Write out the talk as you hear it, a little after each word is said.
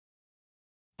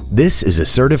This is a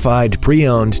certified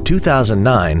pre-owned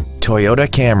 2009 Toyota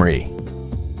Camry.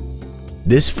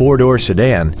 This four-door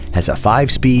sedan has a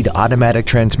 5-speed automatic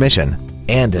transmission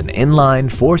and an inline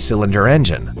 4-cylinder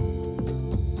engine.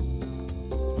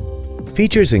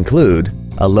 Features include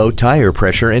a low tire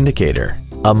pressure indicator,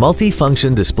 a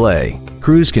multi-function display,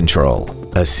 cruise control,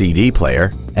 a CD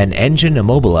player, an engine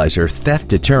immobilizer theft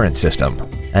deterrent system,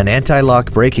 an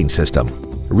anti-lock braking system,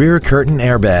 rear curtain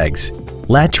airbags,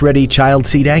 latch-ready child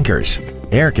seat anchors,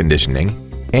 air conditioning,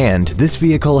 and this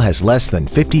vehicle has less than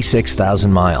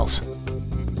 56,000 miles.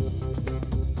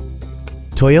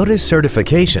 Toyota's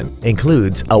certification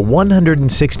includes a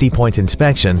 160-point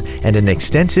inspection and an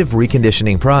extensive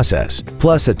reconditioning process,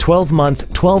 plus a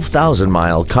 12-month,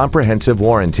 12,000-mile comprehensive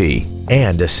warranty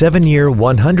and a 7-year,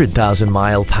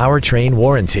 100,000-mile powertrain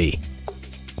warranty.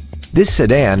 This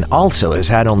sedan also has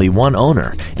had only one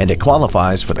owner and it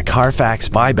qualifies for the Carfax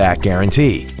buyback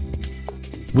guarantee.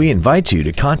 We invite you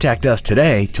to contact us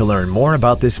today to learn more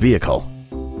about this vehicle.